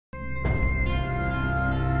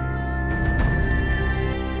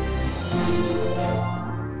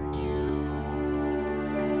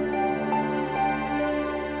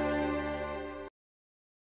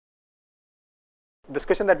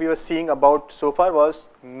discussion that we were seeing about so far was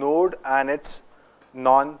node and its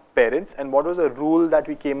non-parents, and what was the rule that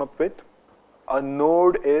we came up with? A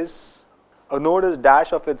node is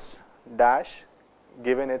dash of its dash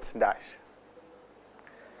given its dash,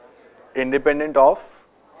 independent of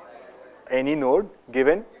any node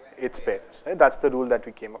given its parents. Right? That's the rule that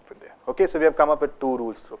we came up with there. Okay, so we have come up with 2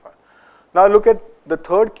 rules so far. Now look at the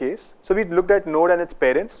third case. So we looked at node and its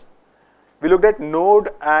parents. We looked at node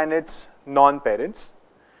and its non-parents.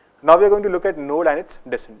 Now we are going to look at node and its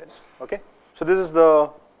descendants. Okay, so this is the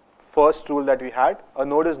first rule that we had. A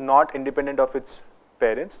node is not independent of its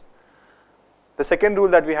parents. The second rule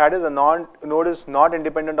that we had is a node is not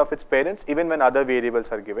independent of its parents even when other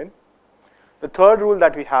variables are given. The third rule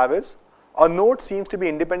that we have is a node seems to be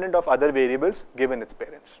independent of other variables given its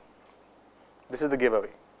parents. This is the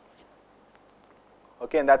giveaway.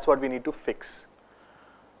 Okay, and that's what we need to fix.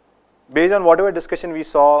 Based on whatever discussion we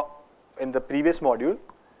saw in the previous module,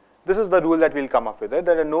 this is the rule that we'll come up with, right?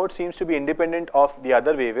 That a node seems to be independent of the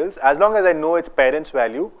other variables. As long as I know its parents'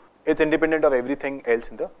 value, it's independent of everything else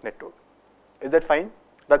in the network. Is that fine?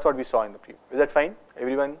 That's what we saw in the preview. Is that fine?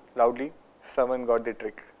 Everyone loudly? Someone got the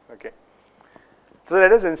trick. Okay. So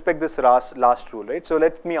let us inspect this last rule, right? So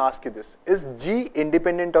let me ask you this. Is G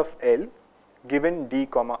independent of L given D,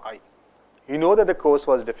 I? You know that the course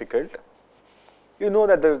was difficult. You know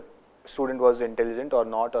that the student was intelligent or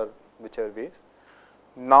not, or whichever ways.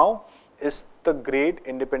 Now, is the grade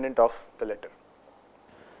independent of the letter?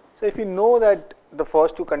 So if you know that the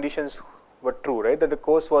first 2 conditions were true, right, that the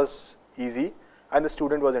course was easy and the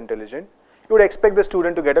student was intelligent, you would expect the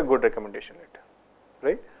student to get a good recommendation letter,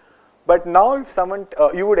 right? But now if someone,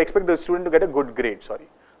 you would expect the student to get a good grade, sorry.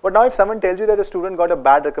 But now if someone tells you that the student got a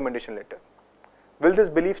bad recommendation letter, will this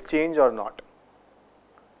belief change or not?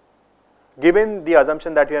 Given the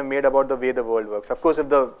assumption that you have made about the way the world works. Of course, if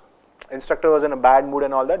the instructor was in a bad mood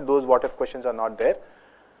and all that, those what if questions are not there.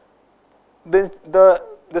 The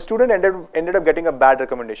student ended up getting a bad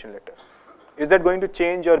recommendation letter. Is that going to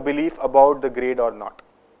change your belief about the grade or not?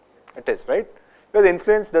 It is, right? Because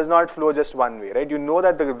influence does not flow just one way, right? You know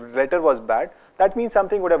that the letter was bad. That means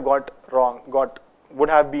something would have would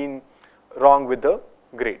have been wrong with the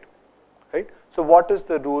grade, right? So what is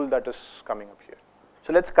the rule that is coming up here?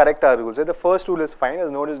 So let's correct our rules. The first rule is fine,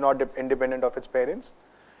 as node is not independent of its parents,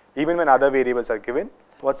 even when other variables are given.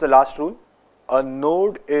 What's the last rule? A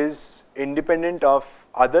node is independent of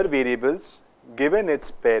other variables given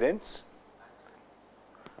its parents.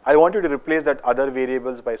 I want you to replace that other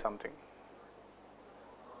variables by something.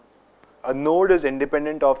 A node is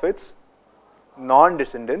independent of its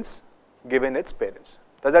non-descendants given its parents.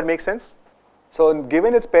 Does that make sense? So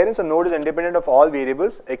given its parents, a node is independent of all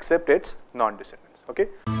variables except its non-descendants. Okay.